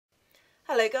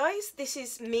Hello guys, this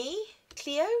is me,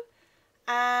 Cleo,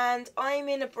 and I'm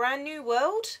in a brand new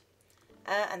world.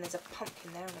 And there's a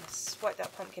pumpkin there. I'm going to swipe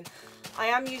that pumpkin. I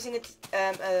am using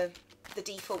the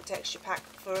default texture pack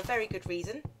for a very good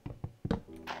reason.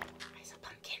 There's a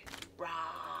pumpkin.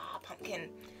 Rah, pumpkin.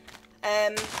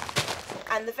 And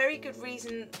the very good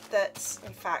reason that,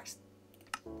 in fact,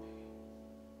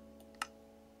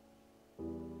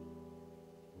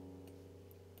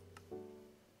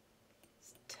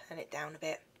 turn it down a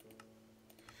bit.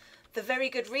 The very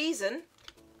good reason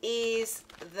is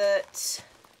that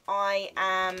I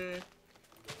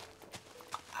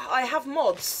have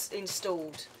mods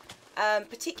installed,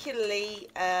 particularly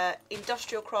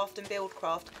Industrialcraft and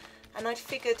Buildcraft, and I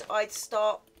figured I'd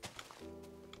start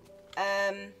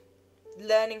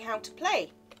learning how to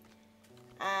play.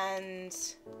 And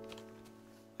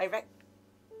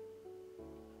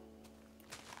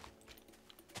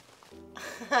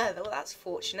well, that's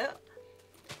fortunate.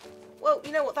 Well,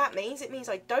 you know what that means? It means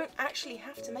I don't actually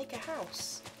have to make a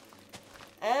house.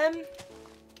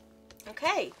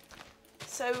 Okay,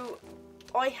 so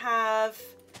I have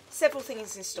several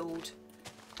things installed.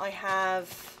 I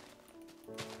have,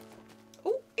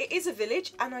 oh, it is a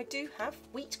village, and I do have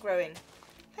wheat growing.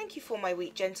 Thank you for my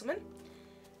wheat, gentlemen.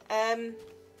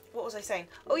 What was I saying?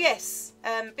 Oh yes,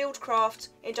 Buildcraft,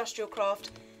 Industrialcraft.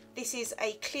 This is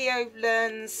a Cleo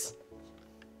learns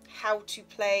how to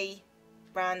play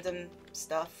random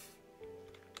stuff.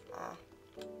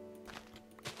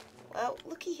 Well,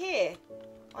 looky here.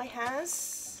 I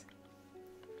has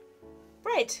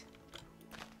bread.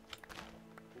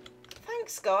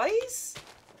 Thanks, guys.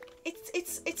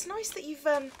 It's nice that you've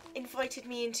invited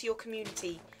me into your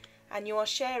community, and you are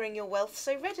sharing your wealth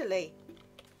so readily.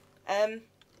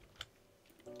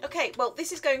 Okay, well,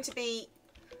 this is going to be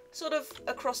sort of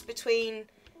a cross between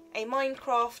a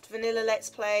Minecraft vanilla Let's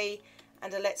Play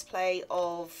and a Let's Play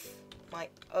of my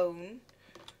own.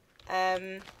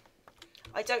 I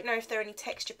don't know if there are any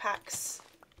texture packs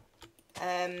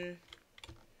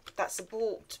that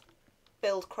support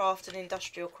Buildcraft and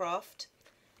Industrialcraft.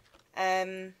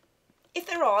 If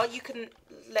there are, you can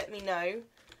let me know.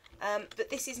 But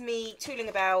this is me tooling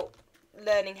about,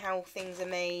 learning how things are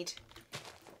made,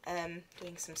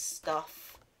 doing some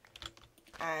stuff,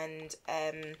 and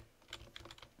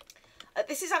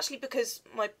this is actually because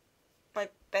my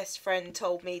best friend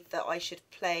told me that I should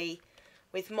play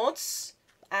with mods,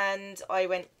 and I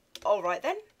went, all right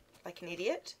then, like an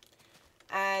idiot.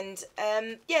 And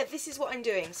yeah, this is what I'm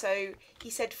doing. So he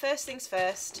said, first things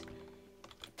first,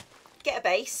 get a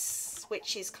base,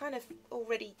 which is kind of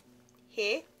already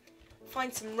here.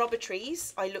 Find some rubber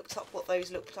trees. I looked up what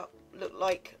those looked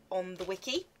like on the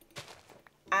wiki,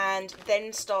 and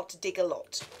then start to dig a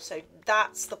lot. So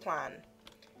that's the plan.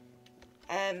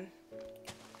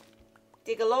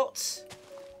 Dig a lot,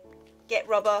 get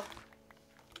rubber.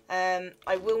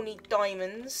 I will need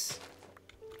diamonds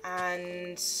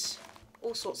and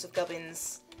all sorts of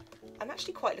gubbins. I'm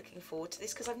actually quite looking forward to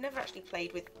this because I've never actually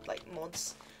played with like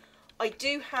mods. I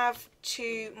do have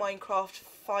 2 Minecraft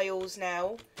files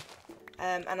now,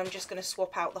 and I'm just going to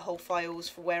swap out the whole files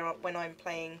for when I'm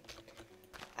playing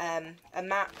a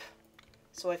map.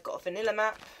 So I've got a vanilla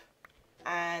map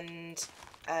and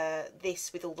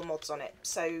this with all the mods on it.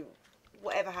 So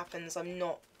whatever happens, I'm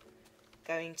not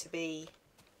going to be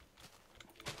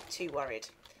too worried.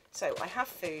 So I have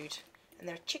food, and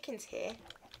there are chickens here.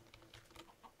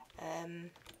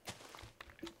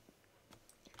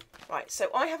 Right, so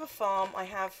I have a farm. I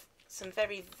have some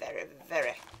very, very,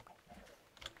 very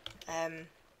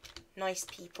nice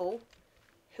people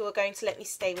who are going to let me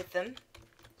stay with them.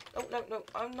 Oh, no, no,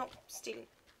 I'm not stealing.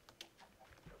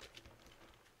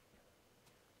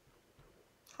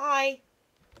 Hi.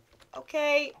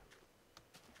 Okay.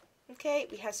 Okay,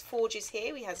 we has forges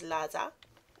here. We has Laza.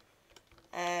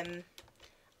 I'm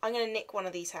going to nick one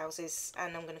of these houses,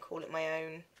 and I'm going to call it my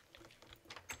own.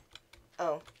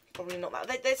 Oh, probably not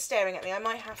that. They're staring at me. I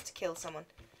might have to kill someone.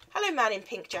 Hello, man in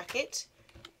pink jacket.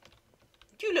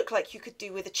 You look like you could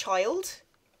do with a child.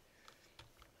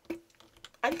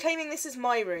 I'm claiming this as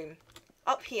my room.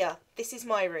 Up here, this is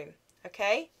my room.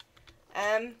 Okay?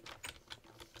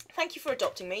 Thank you for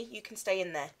adopting me. You can stay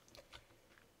in there.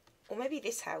 Or maybe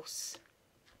this house.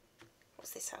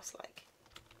 What's this house like?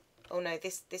 Oh no,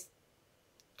 this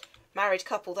married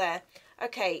couple there.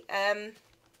 Okay,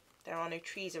 there are no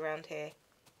trees around here.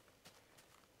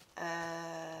 There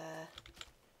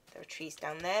are trees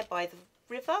down there by the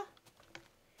river.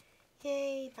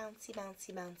 Yay, bouncy,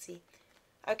 bouncy, bouncy.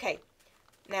 Okay,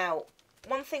 now,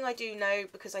 one thing I do know,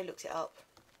 because I looked it up.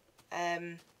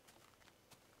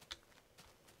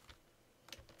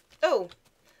 Oh,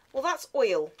 well that's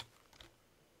oil.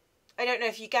 I don't know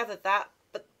if you gathered that,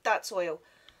 but that's oil.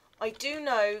 I do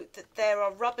know that there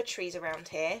are rubber trees around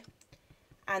here,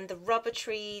 and the rubber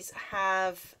trees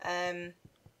have,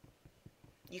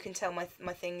 you can tell my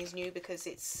thing is new because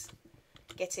it's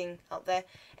getting up there.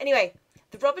 Anyway,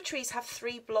 the rubber trees have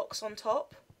 3 blocks on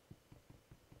top,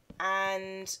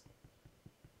 and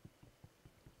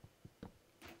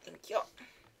thank you.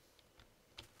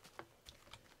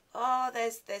 Oh,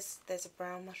 there's a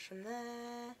brown mushroom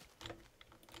there.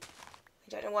 I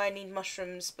don't know why I need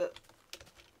mushrooms, but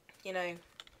you know,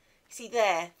 see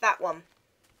there, that one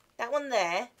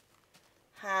there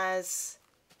has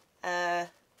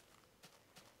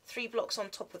 3 blocks on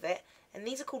top of it, and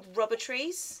these are called rubber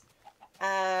trees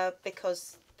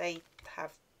because they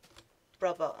have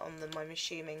rubber on them, I'm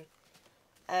assuming.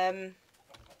 I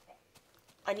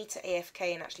need to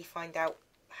AFK and actually find out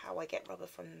how I get rubber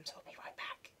from them, so I'll be right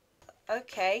back.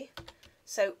 Okay,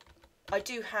 so I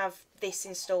do have this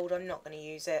installed. I'm not going to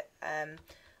use it.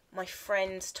 My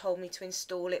friends told me to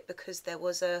install it because there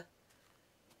was a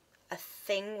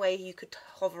thing where you could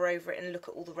hover over it and look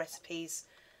at all the recipes.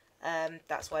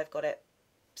 That's why I've got it.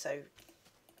 So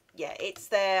yeah, it's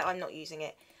there. I'm not using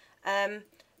it.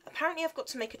 Apparently I've got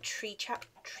to make a tree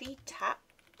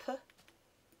tapper.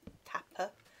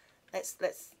 Let's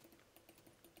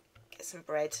get some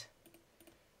bread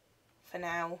for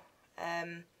now.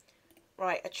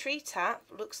 Right, a tree tap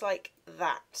looks like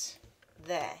that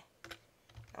there.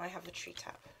 Now I have the tree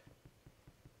tap,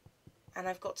 and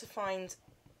I've got to find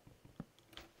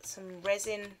some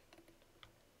resin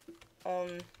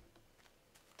on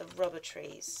the rubber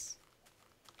trees.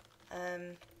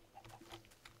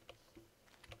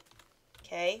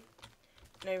 Okay,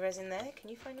 no resin there. Can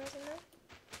you find resin there?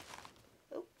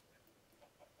 Oh,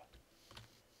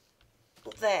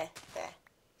 oh, there.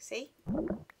 See?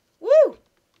 Woo!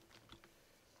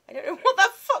 I don't know what the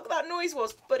fuck that noise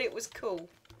was, but it was cool.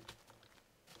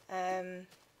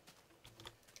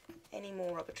 Any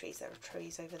more rubber trees? There are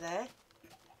trees over there.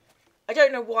 I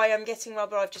don't know why I'm getting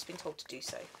rubber. I've just been told to do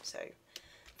so. So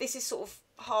this is sort of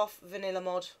half vanilla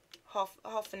mod, half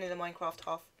vanilla Minecraft,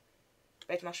 half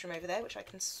red mushroom over there, which I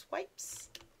can swipes.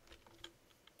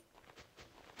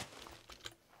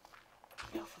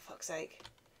 Oh, for fuck's sake!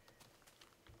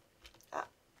 Ah,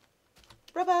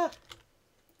 rubber.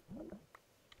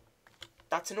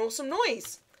 That's an awesome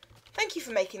noise. Thank you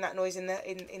for making that noise in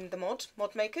the mod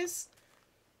makers.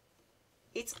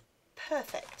 It's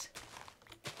perfect.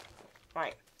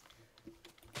 Right.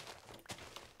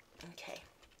 Okay.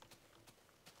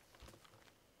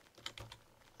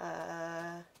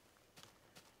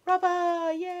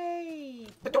 Rubber, yay!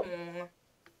 Ba-dong.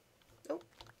 Oh,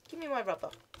 give me my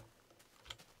rubber.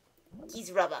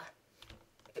 He's rubber.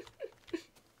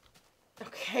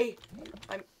 Okay,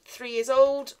 I'm 3 years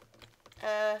old.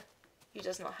 You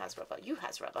does not has rubber. You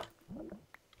has rubber.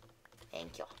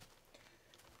 Thank you.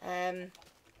 I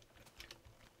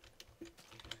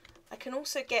can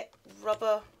also get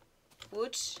rubber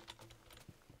wood.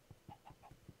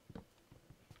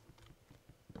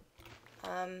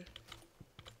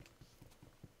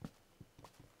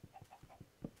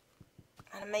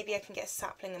 And maybe I can get a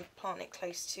sapling and plant it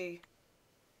close to,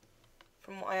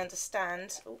 from what I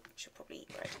understand. Oh, should probably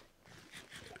eat bread.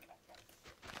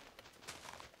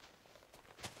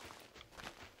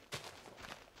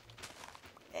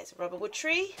 There's a rubber wood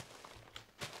tree,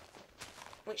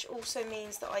 which also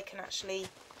means that I can actually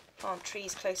plant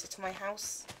trees closer to my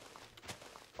house.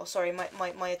 Oh, sorry,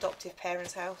 my adoptive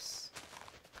parents' house.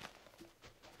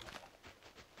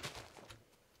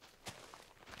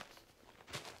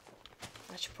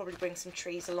 I should probably bring some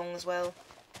trees along as well.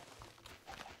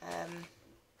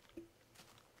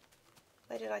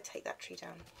 Where did I take that tree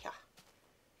down? Yeah,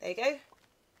 there you go.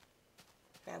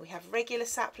 Now we have regular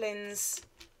saplings,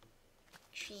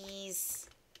 trees,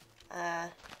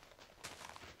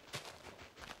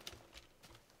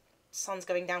 sun's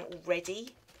going down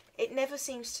already. It never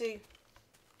seems to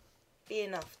be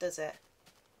enough, does it?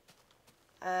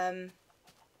 Don't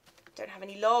have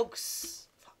any logs.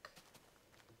 Fuck.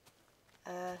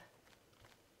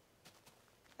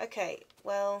 Okay,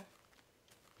 well,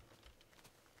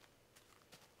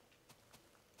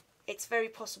 it's very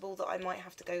possible that I might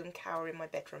have to go and cower in my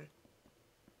bedroom.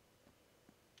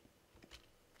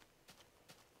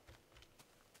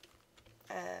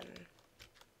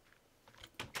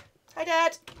 Hi,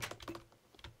 Dad.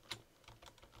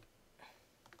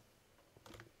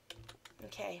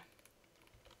 Okay,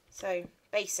 so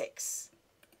basics.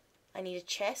 I need a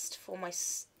chest for my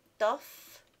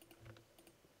stuff.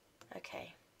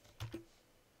 Okay.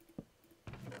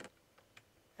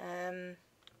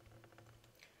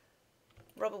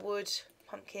 Rubber wood.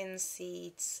 Pumpkins,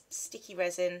 seeds, sticky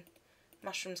resin,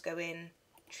 mushrooms go in,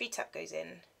 tree tap goes in.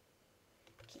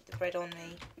 Keep the bread on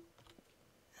me.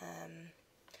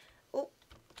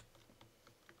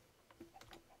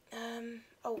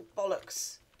 Oh,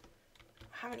 bollocks.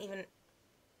 I haven't even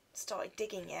started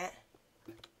digging yet.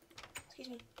 Excuse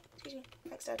me.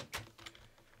 Thanks, Dad.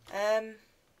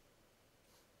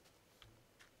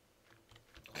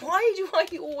 Why do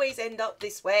I always end up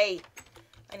this way?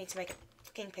 I need to make a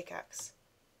fucking pickaxe.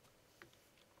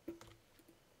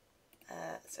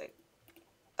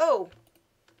 Oh!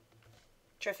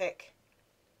 Terrific.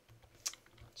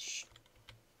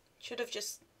 Should have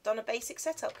just done a basic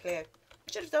setup here.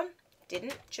 Should have done.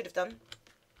 Didn't. Should have done.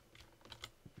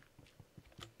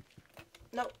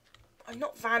 No, I'm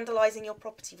not vandalising your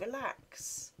property.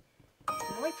 Relax.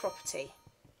 It's my property.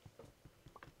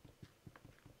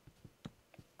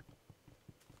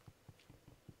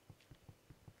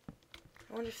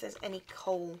 I wonder if there's any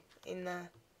coal in the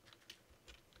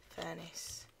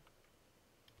furnace.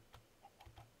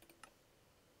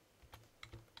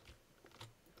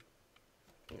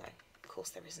 No, of course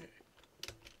there isn't.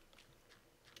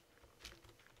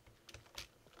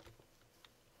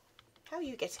 How are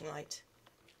you getting light?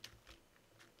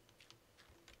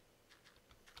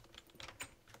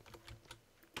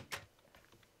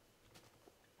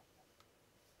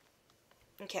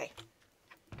 Okay.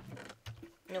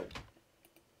 No.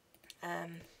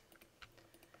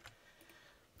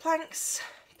 Planks,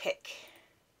 pick.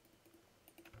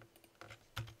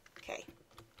 Okay.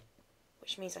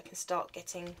 Which means I can start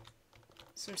getting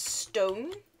some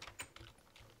stone.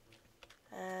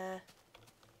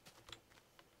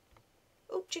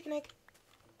 Oh, chicken egg.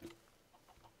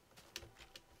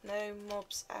 No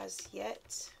mobs as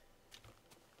yet.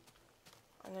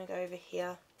 I'm going to go over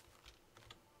here.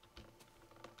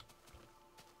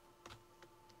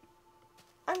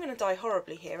 I'm going to die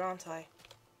horribly here, aren't I?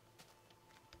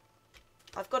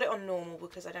 I've got it on normal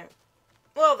because I don't...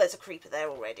 Well, there's a creeper there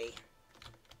already.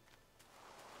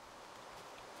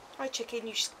 Hi, chicken.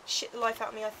 You shit the life out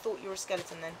of me. I thought you were a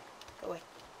skeleton then. Go away.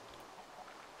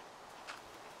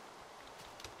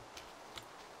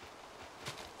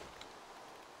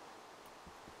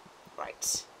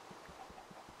 Right.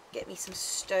 Get me some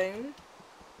stone.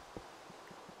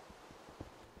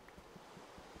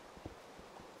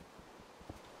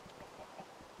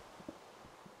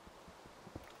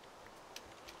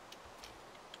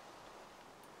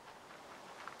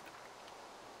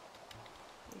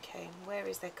 Okay, where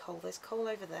is there coal? There's coal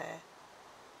over there.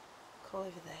 Coal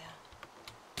over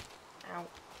there. Ow.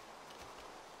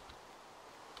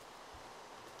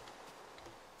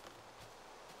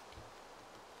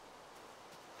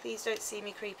 Please don't see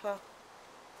me, creeper.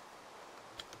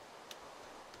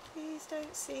 Please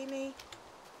don't see me.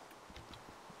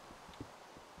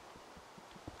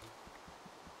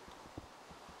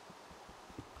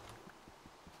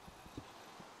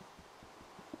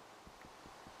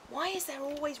 Why is there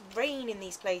always rain in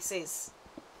these places?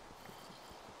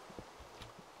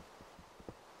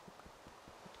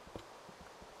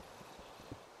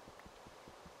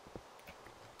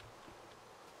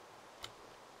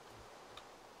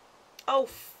 Oh,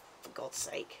 for God's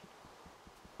sake.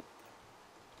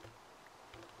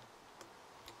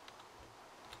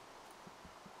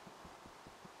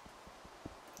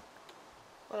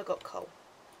 Well, I got coal.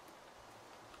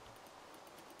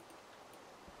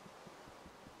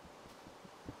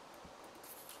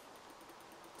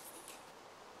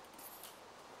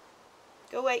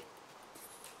 Go away.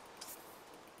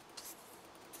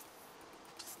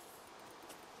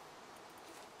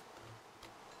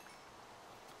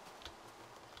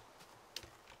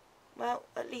 Well,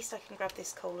 at least I can grab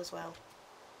this coal as well.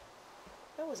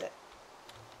 Where was it?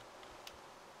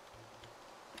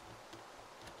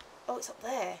 Oh, it's up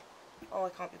there. Oh, I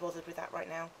can't be bothered with that right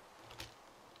now.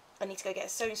 I need to go get a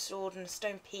stone sword and a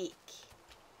stone peak.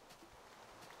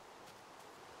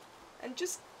 And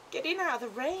just get in out of the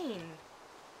rain.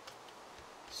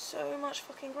 So much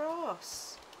fucking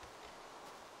grass.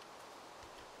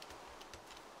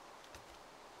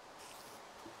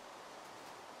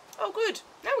 Oh, good.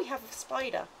 Now we have a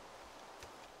spider.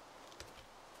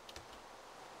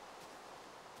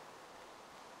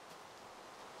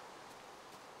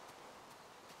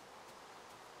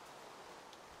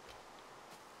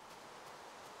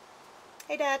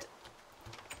 Hey, Dad.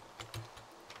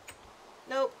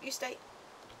 No, you stay.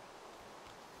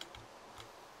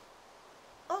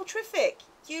 Oh, terrific.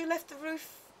 You left the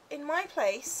roof in my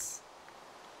place.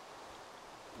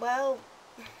 Well...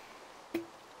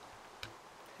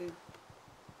 Poo.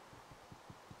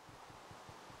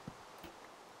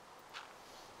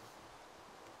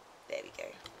 There we go.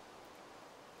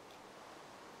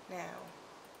 Now,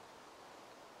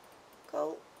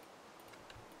 coal.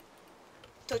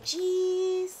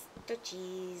 Torches!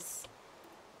 Torches!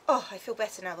 Oh, I feel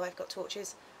better now that I've got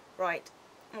torches. Right,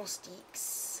 more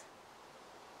sticks.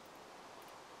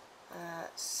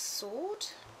 Sword.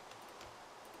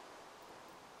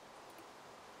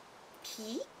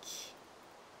 Peak.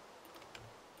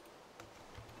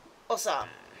 Awesome!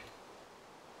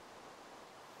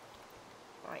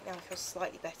 Right, now I feel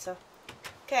slightly better.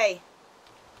 Okay.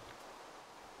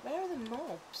 Where are the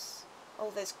mobs?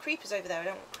 Oh, there's creepers over there. I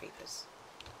don't want creepers.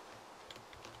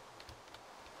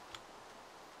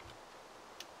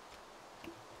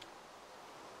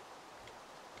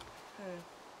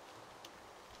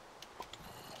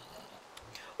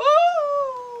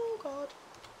 Oh, God.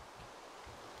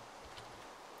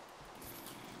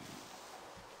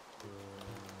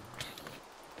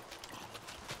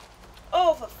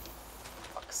 Oh, for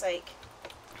fuck's sake.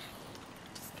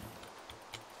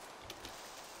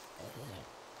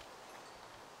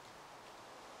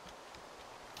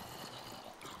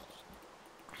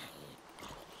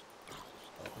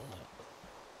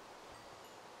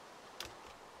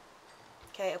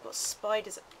 Okay, I've got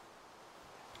spiders.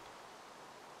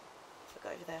 I've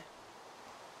got over there.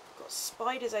 I've got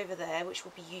spiders over there, which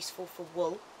will be useful for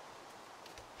wool.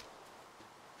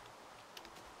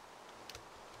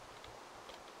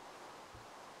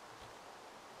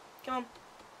 Come on.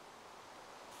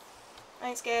 I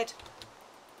ain't scared.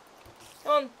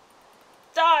 Come on.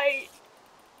 Die!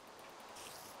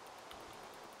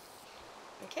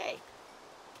 Okay.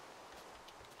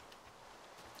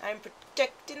 I'm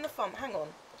protecting the farm. Hang on.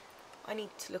 I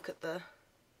need to look at the...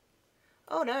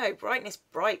 Oh no, brightness,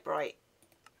 bright.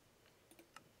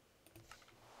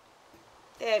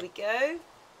 There we go.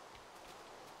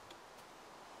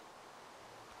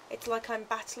 It's like I'm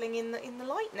battling in the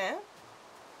light now.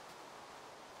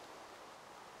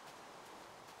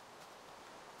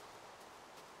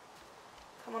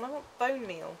 Come on, I want bone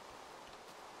meal.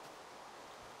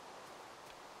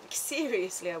 Like,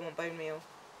 seriously, I want bone meal.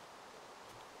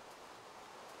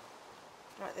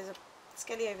 Right, there's a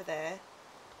skelly over there.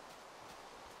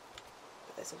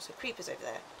 But there's also creepers over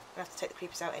there. I'm going to have to take the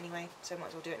creepers out anyway, so I might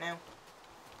as well do it now.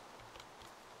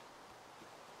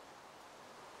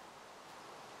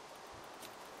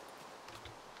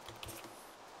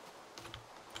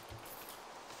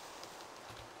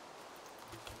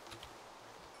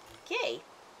 Okay.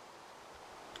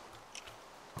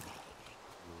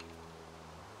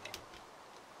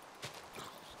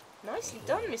 Nicely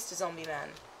done, Mr. Zombie Man.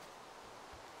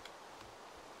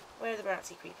 Where are the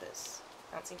bouncy creepers?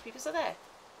 Bouncing creepers are there.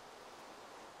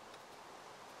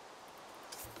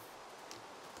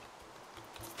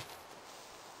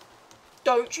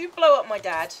 Don't you blow up my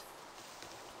dad.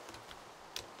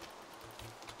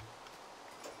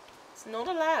 It's not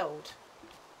allowed.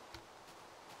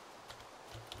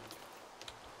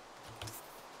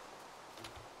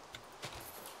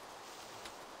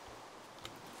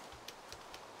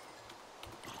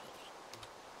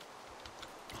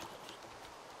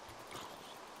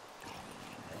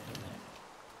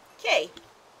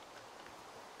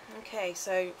 Okay,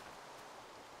 so,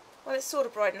 well, it's sort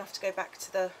of bright enough to go back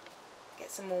to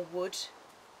get some more wood.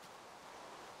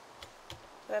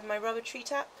 Do I have my rubber tree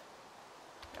tap?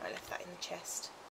 No, I left that in the chest.